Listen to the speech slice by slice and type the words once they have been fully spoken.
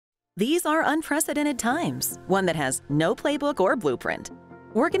These are unprecedented times, one that has no playbook or blueprint.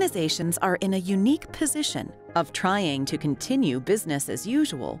 Organizations are in a unique position of trying to continue business as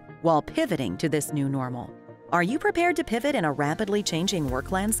usual while pivoting to this new normal. Are you prepared to pivot in a rapidly changing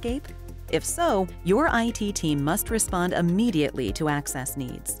work landscape? If so, your IT team must respond immediately to access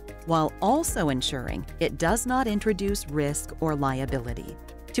needs, while also ensuring it does not introduce risk or liability.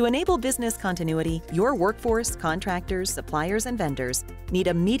 To enable business continuity, your workforce, contractors, suppliers, and vendors need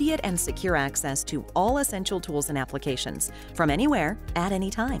immediate and secure access to all essential tools and applications from anywhere, at any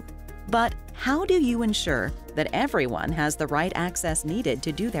time. But how do you ensure that everyone has the right access needed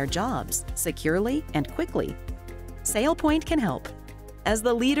to do their jobs securely and quickly? SailPoint can help. As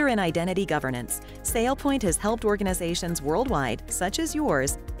the leader in identity governance, SailPoint has helped organizations worldwide, such as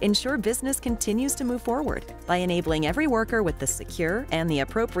yours, ensure business continues to move forward by enabling every worker with the secure and the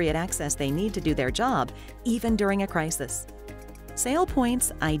appropriate access they need to do their job, even during a crisis.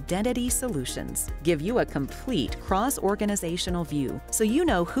 SailPoint's identity solutions give you a complete cross-organizational view so you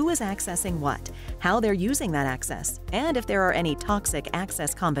know who is accessing what, how they're using that access, and if there are any toxic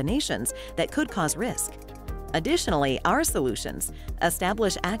access combinations that could cause risk. Additionally, our solutions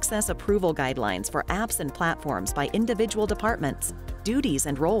establish access approval guidelines for apps and platforms by individual departments, duties,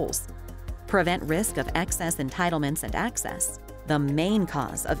 and roles, prevent risk of excess entitlements and access, the main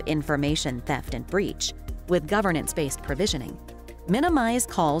cause of information theft and breach, with governance-based provisioning, minimize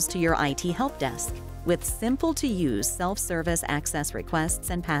calls to your IT help desk with simple-to-use self-service access requests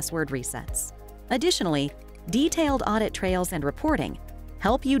and password resets. Additionally, detailed audit trails and reporting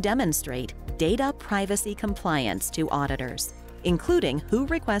help you demonstrate data privacy compliance to auditors, including who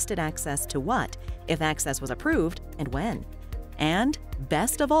requested access to what, if access was approved, and when. And,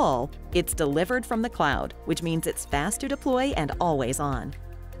 best of all, it's delivered from the cloud, which means it's fast to deploy and always on.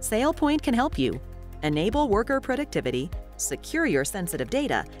 SailPoint can help you enable worker productivity, secure your sensitive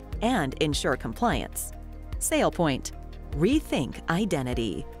data, and ensure compliance. SailPoint. Rethink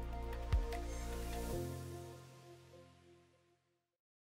identity.